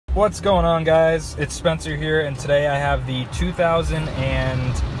What's going on, guys? It's Spencer here, and today I have the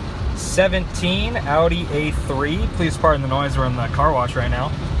 2017 Audi A3. Please pardon the noise, we're in the car wash right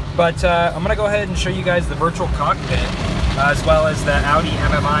now. But I'm gonna go ahead and show you guys the virtual cockpit, as well as the Audi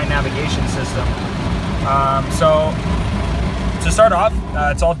Mmi navigation system. So to start off,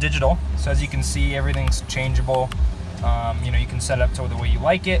 it's all digital. So as you can see, everything's changeable. You know, you can set it up to the way you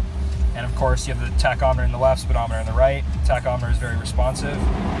like it. And of course, you have the tachometer in the left, speedometer in the right. The tachometer is very responsive.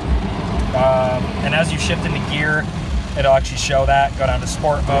 And as you shift into gear, it'll actually show that. Go down to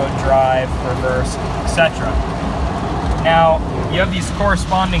sport mode, drive, reverse, etc. Now, you have these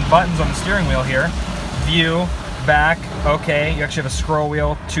corresponding buttons on the steering wheel here. View, back, okay. You actually have a scroll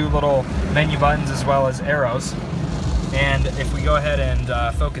wheel, two little menu buttons, as well as arrows. And if we go ahead and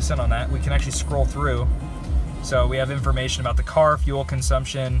focus in on that, we can actually scroll through. So we have information about the car, fuel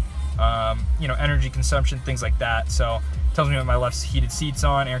consumption, you know, energy consumption, things like that. So it tells me what my left's heated seats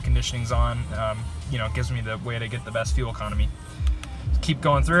on, air conditioning's on, you know, it gives me the way to get the best fuel economy. Keep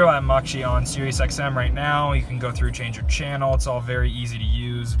going through. I'm actually on Sirius XM right now. You can go through, change your channel. It's all very easy to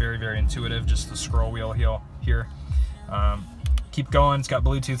use, very, very intuitive, just the scroll wheel here. Keep going. It's got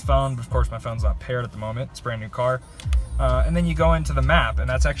Bluetooth phone, but of course my phone's not paired at the moment. It's a brand new car. And then you go into the map, and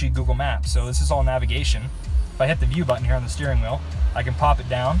that's actually Google Maps. So this is all navigation. If I hit the view button here on the steering wheel, I can pop it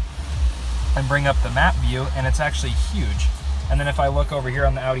down and bring up the map view, and it's actually huge. And then if I look over here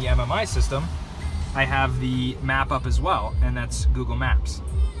on the Audi Mmi system, I have the map up as well, and that's Google Maps.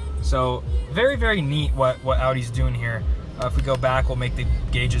 So very, very neat what Audi's doing here. If we go back, we'll make the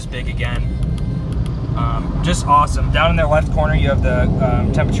gauges big again. Just awesome. Down in the left corner, you have the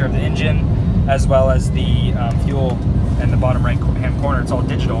temperature of the engine, as well as the fuel in the bottom right hand corner. It's all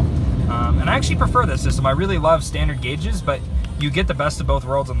digital. And I actually prefer this system. I really love standard gauges, but you get the best of both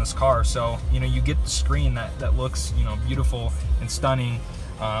worlds on this car. So, you know, you get the screen that looks, you know, beautiful and stunning.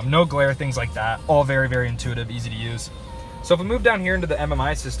 No glare, things like that. All very, very intuitive, easy to use. So if we move down here into the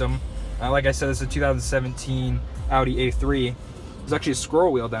Mmi system, like I said, this is a 2017 Audi A3. There's actually a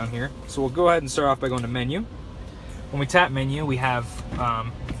scroll wheel down here. So we'll go ahead and start off by going to menu. When we tap menu, we have,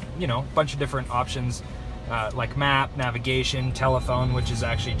 you know, a bunch of different options. Like map, navigation, telephone, which is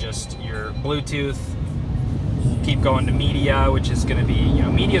actually just your Bluetooth. Keep going to media, which is going to be, you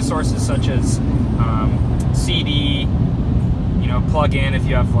know, media sources such as CD, you know, plug in if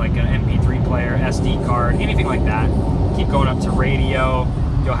you have like an MP3 player, SD card, anything like that. Keep going up to radio.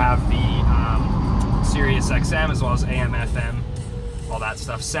 You'll have the Sirius XM as well as AM, FM, all that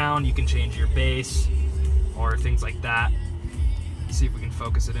stuff. Sound, you can change your bass or things like that. Let's see if we can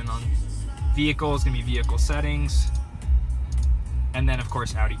focus it in on vehicle. Is going to be vehicle settings, and then of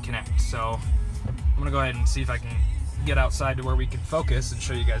course Audi Connect. So I'm going to go ahead and see if I can get outside to where we can focus and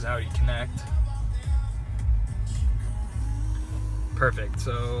show you guys Audi Connect. Perfect.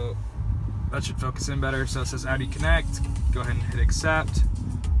 So that should focus in better. So it says Audi Connect. Go ahead and hit accept.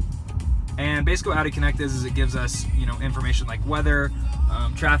 And basically what Audi Connect is it gives us, you know, information like weather,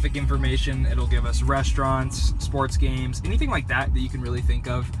 traffic information. It'll give us restaurants, sports games, anything like that you can really think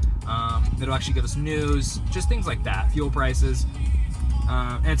of. It'll actually give us news, just things like that, fuel prices.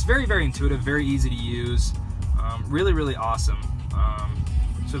 And it's very, very intuitive, very easy to use, really, really awesome.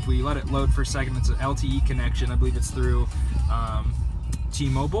 So if we let it load for a second, it's an LTE connection. I believe it's through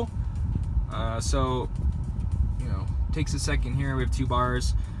T-Mobile. So, you know, takes a second here. We have 2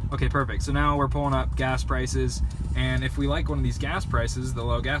 bars. Okay, perfect. So now we're pulling up gas prices, and if we like one of these gas prices, the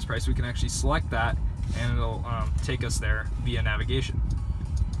low gas price, we can actually select that, and it'll take us there via navigation.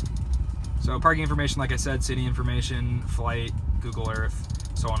 So parking information, like I said, city information, flight, Google Earth,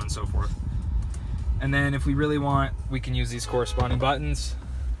 so on and so forth. And then if we really want, we can use these corresponding buttons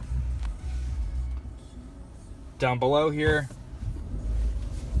down below here.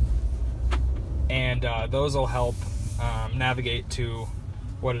 And those will help navigate to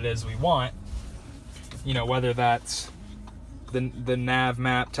what it is we want. You know, whether that's the nav,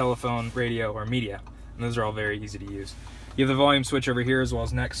 map, telephone, radio, or media. And those are all very easy to use. You have the volume switch over here as well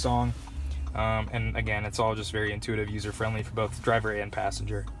as next song. And again, it's all just very intuitive, user-friendly for both driver and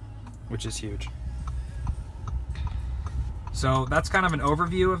passenger, which is huge. So that's kind of an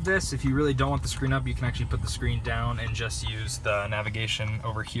overview of this. If you really don't want the screen up, you can actually put the screen down and just use the navigation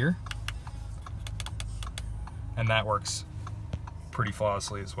over here. And that works pretty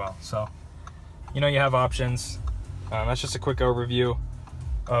flawlessly as well. So, you know, you have options. That's just a quick overview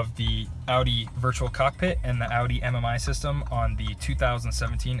of the Audi virtual cockpit and the Audi Mmi system on the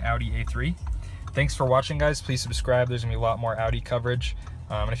 2017 Audi A3. Thanks for watching, guys. Please subscribe. There's gonna be a lot more Audi coverage.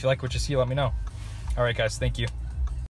 And if you like what you see, let me know. All right, guys, thank you.